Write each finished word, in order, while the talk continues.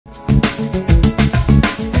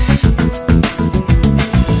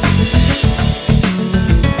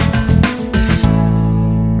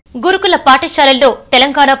గురుకుల పాఠశాలల్లో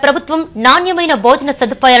తెలంగాణ ప్రభుత్వం నాణ్యమైన భోజన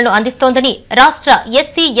సదుపాయాలను అందిస్తోందని రాష్ట్ర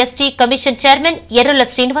SC ST commission chairman Errala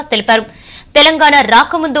Srinivas తెలిపారు. తెలంగాణ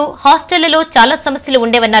రాకముందు హాస్టళ్లలో చాలా సమస్యలు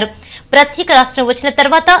ఉండేవన్నారు. ప్రత్యేక రాష్ట్రం వచ్చిన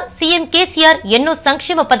తర్వాత సీఎం కేసీఆర్ ఎన్నో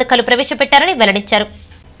సంక్షేమ పథకాలు ప్రవేశపెట్టారని వెల్లడించారు.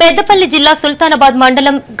 పెద్దపల్లి జిల్లా సుల్తానాబాద్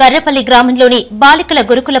మండలం గర్రెపల్లి గ్రామంలోని బాలికల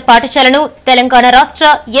గురుకుల పాఠశాలను తెలంగాణ రాష్ట్ర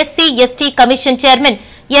SC ST commission chairman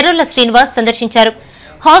Errala Srinivas సందర్శించారు.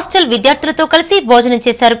 హాస్టల్ విద్యార్థులతో కలిసి భోజనం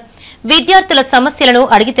చేశారు. విద్యార్థుల సమస్యలను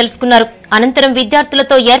అడిగి తెలుసుకున్నారు. అనంతరం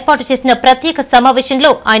విద్యార్థులతో ఏర్పాటు చేసిన ప్రత్యేక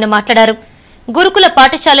సమావేశంలో ఆయన మాట్లాడారు. గురుకుల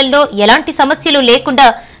పాఠశాలల్లో ఎలాంటి సమస్యలు లేకుండా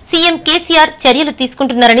సీఎం కేసీఆర్ చర్యలు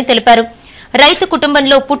తీసుకుంటున్నారని తెలిపారు. రైతు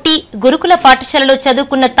కుటుంబంలో పుట్టి గురుకుల పాఠశాలలో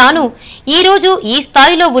చదువుకున్న తాను ఈ రోజు ఈ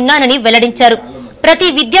స్థాయిలో ఉన్నానని వెల్లడించారు. ప్రతి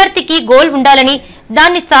విద్యార్థికి గోల్ ఉండాలని,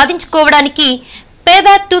 దాన్ని సాధించుకోవడానికి పే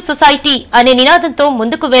బ్యాక్ టు సొసైటీ అనే నినాదంతో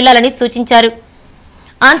ముందుకు వెళ్లాలని సూచించారు.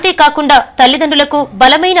 అంతేకాకుండా తల్లిదండ్రులకు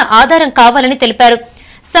బలమైన ఆధారం కావాలని తెలిపారు.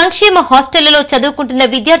 సంక్షేమ హాస్టళ్లలో చదువుకుంటున్న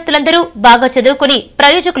విద్యార్థులందరూ బాగా చదువుకుని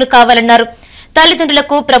ప్రయోజకులు కావాలన్నారు.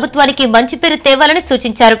 తల్లిదండ్రులకు ప్రభుత్వానికి మంచి పేరు తేవాలని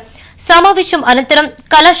సూచించారు. సమావేశం అనంతరం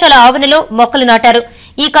కళాశాల ఆవరణలో మొక్కలు నాటారు.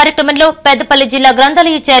 ఈ కార్యక్రమంలో పెద్దపల్లి జిల్లా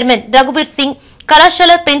గ్రంథాలయ చైర్మన్ రఘువీర్ సింగ్,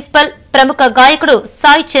 కళాశాల ప్రిన్సిపల్, ప్రముఖ గాయకుడు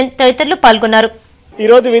సాయి చంద్ తదితరులు పాల్గొన్నారు.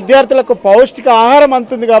 ఈరోజు విద్యార్థులకు పౌష్టిక ఆహారం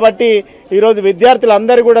అందుతుంది కాబట్టి ఈరోజు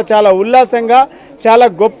విద్యార్థులందరూ కూడా చాలా ఉల్లాసంగా చాలా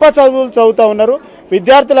గొప్ప చదువులు చదువుతూ ఉన్నారు.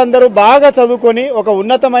 విద్యార్థులందరూ బాగా చదువుకొని ఒక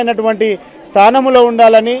ఉన్నతమైనటువంటి స్థానంలో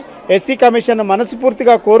ఉండాలని ఎస్సీ కమిషన్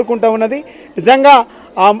మనస్ఫూర్తిగా కోరుకుంటూ ఉన్నది. నిజంగా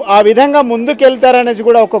ఆ విధంగా ముందుకెళ్తారనేసి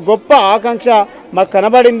కూడా ఒక గొప్ప ఆకాంక్ష మాకు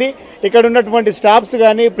కనబడింది. ఇక్కడ ఉన్నటువంటి స్టాఫ్స్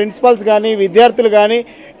కానీ, ప్రిన్సిపల్స్ కానీ, విద్యార్థులు కానీ,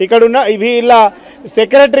 ఇక్కడున్న వీళ్ళ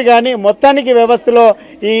సెక్రటరీ కానీ మొత్తానికి వ్యవస్థలో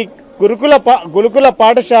ఈ గురుకుల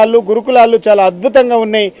పాఠశాలలు గురుకులాలు చాలా అద్భుతంగా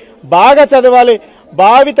ఉన్నాయి. బాగా చదవాలి,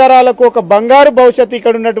 భావితరాలకు ఒక బంగారు భవిష్యత్తు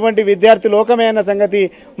ఇక్కడ ఉన్నటువంటి విద్యార్థి లోకమే అన్న సంగతి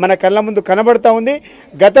మన కళ్ళ ముందు కనబడుతూ ఉంది.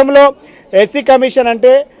 గతంలో ఎస్సీ కమిషన్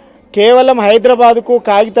అంటే కేవలం హైదరాబాదుకు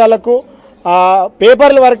కాగితాలకు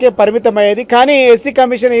పేపర్ల వరకే పరిమితమయ్యేది. కానీ ఎస్సీ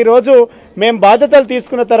కమిషన్ ఈరోజు మేము బాధ్యతలు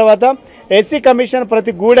తీసుకున్న తర్వాత ఎస్సీ కమిషన్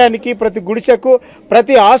ప్రతి గూడానికి, ప్రతి గుడిసెకు,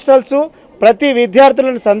 ప్రతి హాస్టల్స్, ప్రతి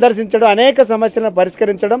విద్యార్థులను సందర్శించడం, అనేక సమస్యలను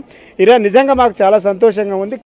పరిష్కరించడం నిజంగా మాకు చాలా సంతోషంగా ఉంది.